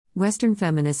Western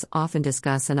feminists often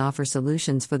discuss and offer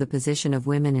solutions for the position of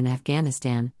women in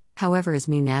Afghanistan. However, as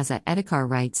Munaza Edikar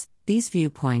writes, these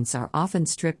viewpoints are often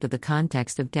stripped of the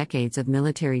context of decades of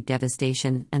military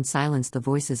devastation and silence the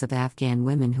voices of Afghan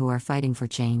women who are fighting for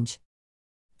change.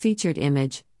 Featured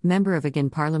image, Member of Afghan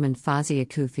Parliament Fazia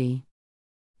Kufi.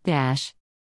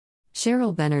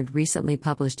 Cheryl Bennard recently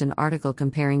published an article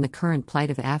comparing the current plight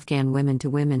of Afghan women to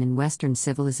women in Western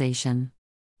civilization.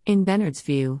 In Bennard's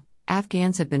view,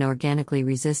 Afghans have been organically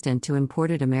resistant to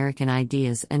imported American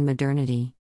ideas and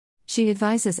modernity. She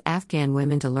advises Afghan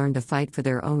women to learn to fight for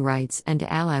their own rights and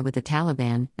to ally with the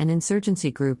Taliban, an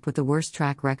insurgency group with the worst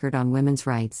track record on women's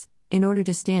rights, in order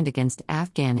to stand against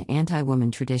Afghan anti-woman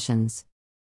traditions.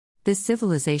 This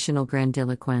civilizational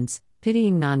grandiloquence,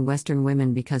 pitying non-Western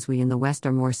women because we in the West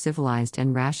are more civilized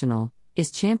and rational, is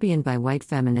championed by white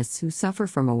feminists who suffer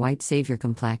from a white savior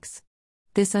complex.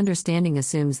 This understanding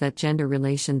assumes that gender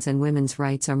relations and women's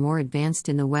rights are more advanced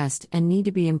in the West and need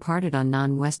to be imparted on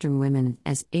non-Western women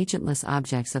as agentless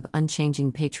objects of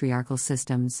unchanging patriarchal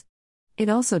systems. It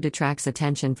also detracts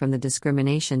attention from the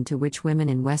discrimination to which women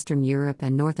in Western Europe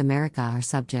and North America are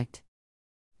subject.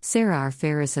 Sarah R.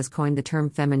 Ferris has coined the term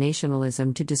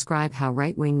femonationalism to describe how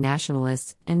right-wing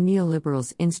nationalists and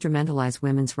neoliberals instrumentalize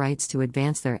women's rights to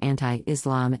advance their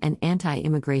anti-Islam and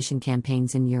anti-immigration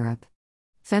campaigns in Europe.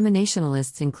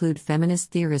 Femonationalists include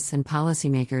feminist theorists and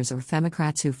policymakers or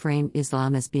femocrats who frame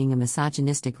Islam as being a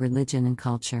misogynistic religion and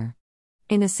culture.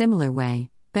 In a similar way,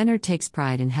 Bennard takes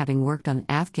pride in having worked on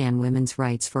Afghan women's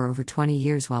rights for over 20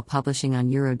 years while publishing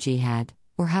on Euro-Jihad,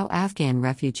 or how Afghan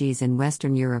refugees in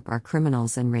Western Europe are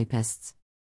criminals and rapists.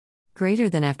 Greater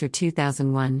than after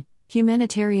 2001,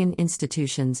 humanitarian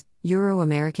institutions,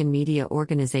 Euro-American media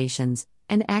organizations,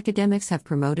 and academics have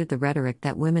promoted the rhetoric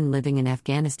that women living in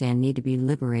Afghanistan need to be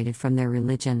liberated from their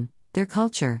religion, their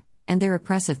culture, and their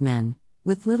oppressive men,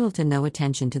 with little to no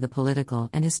attention to the political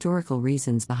and historical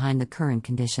reasons behind the current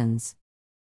conditions.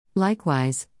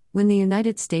 Likewise, when the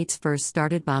United States first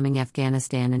started bombing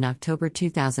Afghanistan in October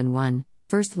 2001,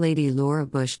 First Lady Laura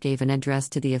Bush gave an address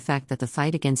to the effect that the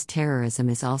fight against terrorism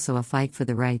is also a fight for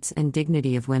the rights and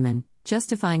dignity of women,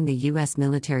 justifying the U.S.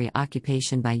 military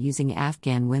occupation by using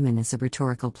Afghan women as a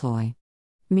rhetorical ploy.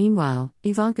 Meanwhile,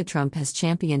 Ivanka Trump has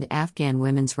championed Afghan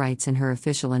women's rights in her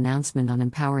official announcement on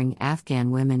empowering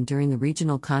Afghan women during the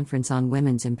Regional Conference on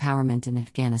Women's Empowerment in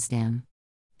Afghanistan.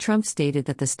 Trump stated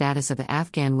that the status of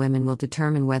Afghan women will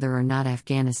determine whether or not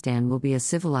Afghanistan will be a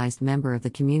civilized member of the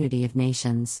community of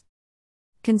nations.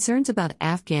 Concerns about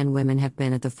Afghan women have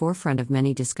been at the forefront of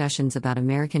many discussions about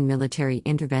American military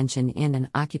intervention in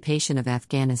and occupation of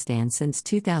Afghanistan since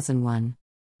 2001.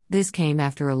 This came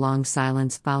after a long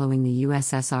silence following the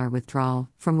USSR withdrawal,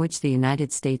 from which the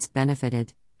United States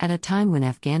benefited, at a time when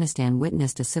Afghanistan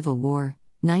witnessed a civil war,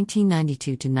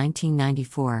 1992 to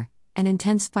 1994, and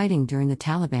intense fighting during the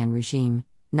Taliban regime,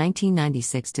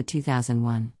 1996 to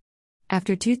 2001.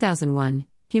 After 2001,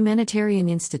 humanitarian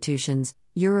institutions,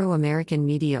 Euro-American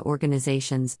media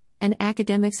organizations, and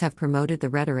academics have promoted the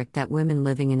rhetoric that women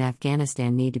living in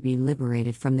Afghanistan need to be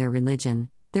liberated from their religion,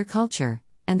 their culture,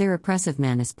 and their oppressive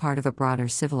men as part of a broader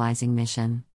civilizing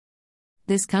mission.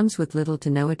 This comes with little to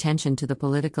no attention to the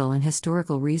political and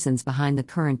historical reasons behind the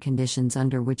current conditions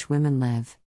under which women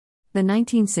live. The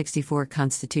 1964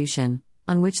 Constitution,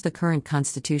 on which the current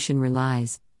Constitution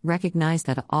relies, recognized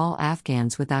that all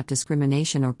Afghans without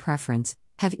discrimination or preference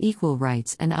have equal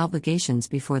rights and obligations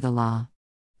before the law.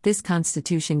 This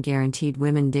constitution guaranteed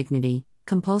women dignity,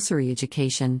 compulsory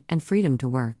education, and freedom to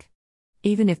work.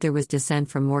 Even if there was dissent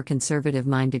from more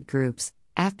conservative-minded groups,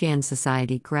 Afghan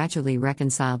society gradually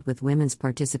reconciled with women's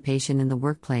participation in the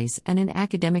workplace and in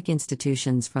academic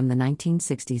institutions from the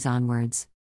 1960s onwards.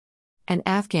 An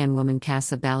Afghan woman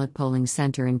casts a ballot polling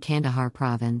center in Kandahar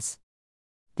province.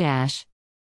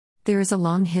 There is a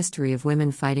long history of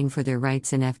women fighting for their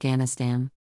rights in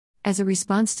Afghanistan. As a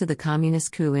response to the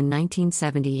communist coup in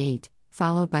 1978,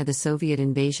 followed by the Soviet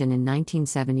invasion in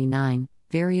 1979,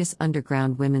 various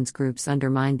underground women's groups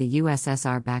undermined the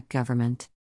USSR-backed government.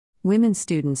 Women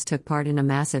students took part in a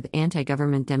massive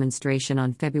anti-government demonstration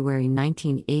on February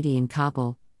 1980 in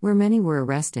Kabul, where many were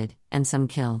arrested, and some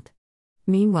killed.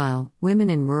 Meanwhile,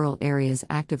 women in rural areas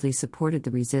actively supported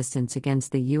the resistance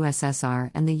against the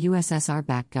USSR and the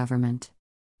USSR-backed government.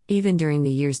 Even during the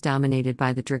years dominated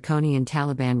by the draconian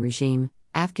Taliban regime,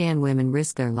 Afghan women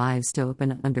risked their lives to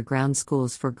open underground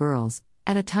schools for girls,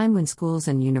 at a time when schools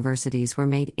and universities were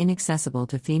made inaccessible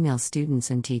to female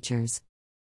students and teachers.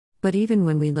 But even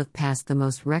when we look past the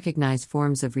most recognized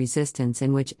forms of resistance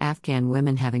in which Afghan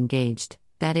women have engaged,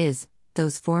 that is,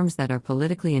 those forms that are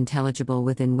politically intelligible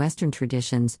within Western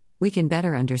traditions, we can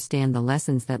better understand the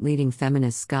lessons that leading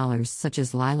feminist scholars such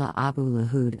as Laila Abu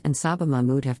Lahud and Saba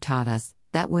Mahmood have taught us,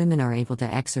 that women are able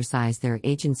to exercise their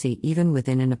agency even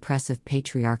within an oppressive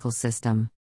patriarchal system.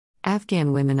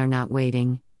 Afghan women are not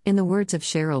waiting, in the words of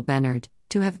Cheryl Bennard,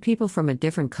 to have people from a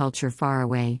different culture far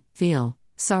away feel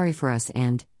sorry for us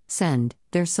and send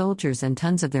their soldiers and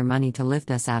tons of their money to lift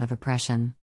us out of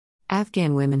oppression.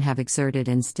 Afghan women have exerted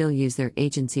and still use their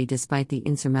agency despite the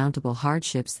insurmountable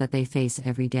hardships that they face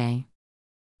every day.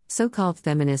 So-called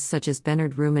feminists such as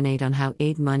Bennard ruminate on how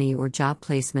aid money or job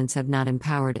placements have not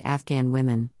empowered Afghan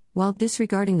women, while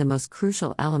disregarding the most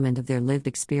crucial element of their lived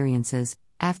experiences.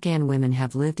 Afghan women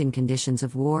have lived in conditions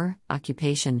of war,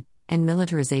 occupation, and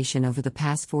militarization over the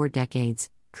past 4 decades,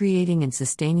 creating and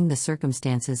sustaining the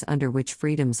circumstances under which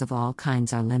freedoms of all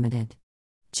kinds are limited.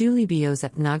 Julie Bio's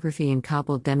ethnography in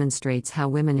Kabul demonstrates how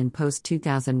women in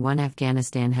post-2001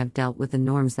 Afghanistan have dealt with the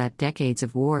norms that decades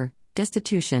of war,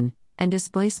 destitution, and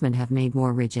displacement have made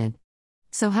more rigid.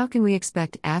 So how can we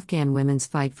expect Afghan women's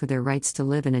fight for their rights to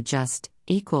live in a just,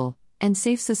 equal, and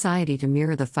safe society to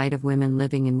mirror the fight of women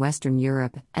living in Western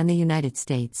Europe and the United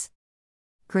States?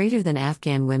 Greater than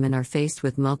Afghan women are faced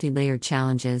with multi-layered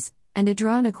challenges, and to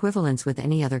draw an equivalence with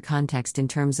any other context in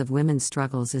terms of women's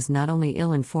struggles is not only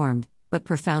ill-informed, but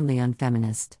profoundly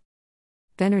unfeminist.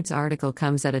 Bennard's article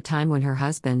comes at a time when her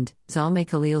husband, Zalmay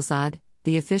Khalilzad,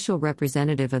 the official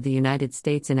representative of the United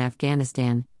States in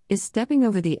Afghanistan, is stepping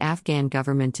over the Afghan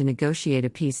government to negotiate a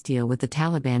peace deal with the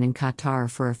Taliban in Qatar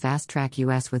for a fast-track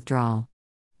U.S. withdrawal.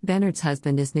 Bennard's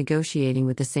husband is negotiating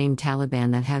with the same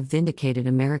Taliban that have vindicated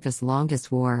America's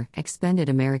longest war, expended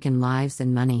American lives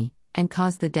and money, and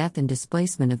caused the death and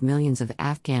displacement of millions of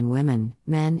Afghan women,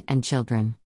 men, and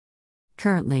children.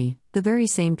 Currently, the very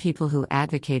same people who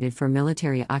advocated for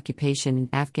military occupation in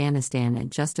Afghanistan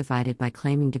and justified it by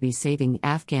claiming to be saving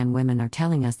Afghan women are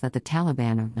telling us that the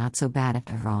Taliban are not so bad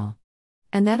after all.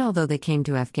 And that although they came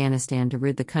to Afghanistan to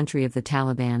rid the country of the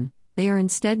Taliban, they are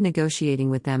instead negotiating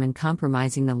with them and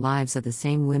compromising the lives of the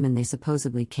same women they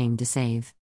supposedly came to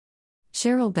save.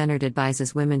 Cheryl Bennard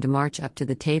advises women to march up to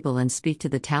the table and speak to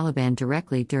the Taliban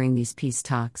directly during these peace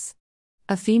talks.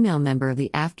 A female member of the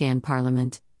Afghan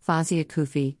parliament, Fazia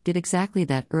Kufi, did exactly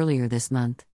that earlier this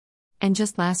month. And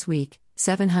just last week,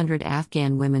 700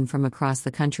 Afghan women from across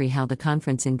the country held a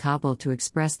conference in Kabul to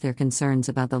express their concerns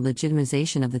about the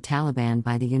legitimization of the Taliban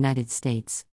by the United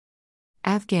States.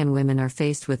 Afghan women are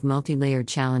faced with multi-layered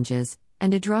challenges,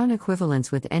 and to draw an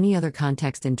equivalence with any other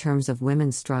context in terms of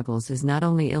women's struggles is not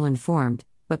only ill-informed,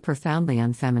 but profoundly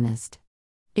unfeminist.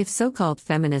 If so-called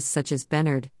feminists such as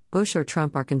Bennard, Bush or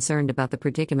Trump are concerned about the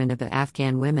predicament of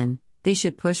Afghan women, they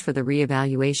should push for the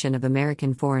re-evaluation of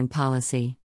American foreign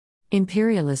policy.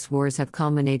 Imperialist wars have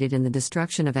culminated in the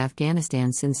destruction of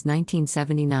Afghanistan since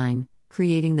 1979,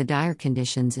 creating the dire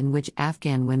conditions in which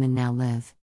Afghan women now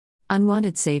live.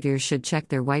 Unwanted saviors should check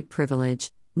their white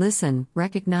privilege, listen,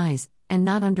 recognize, and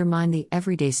not undermine the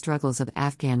everyday struggles of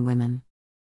Afghan women.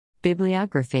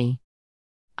 Bibliography.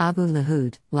 Abu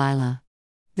Lahud, Laila.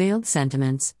 Veiled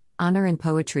Sentiments, Honor and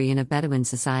Poetry in a Bedouin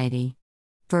Society.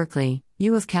 Berkeley,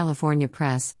 U of California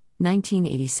Press,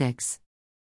 1986.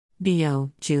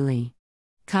 Bio, Julie.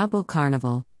 Kabul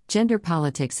Carnival, Gender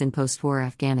Politics in Postwar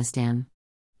Afghanistan.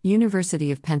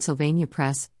 University of Pennsylvania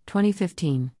Press,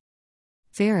 2015.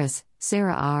 Ferris,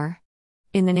 Sarah R.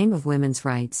 In the Name of Women's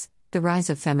Rights, The Rise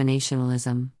of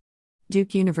Femonationalism.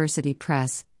 Duke University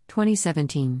Press,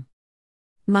 2017.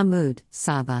 Mahmood,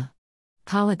 Saba.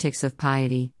 Politics of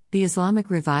Piety, The Islamic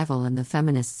Revival and the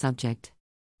Feminist Subject.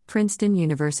 Princeton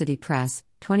University Press,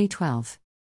 2012.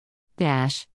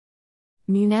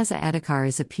 Munaza Adhikar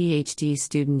is a PhD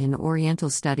student in Oriental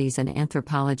Studies and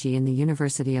Anthropology in the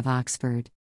University of Oxford.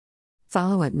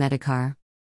 Follow at Medikar.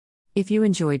 If you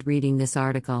enjoyed reading this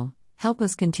article, help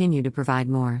us continue to provide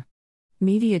more.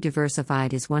 Media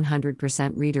Diversified is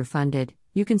 100% reader-funded.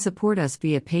 You can support us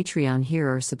via Patreon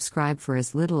here or subscribe for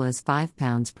as little as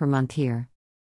 £5 per month here.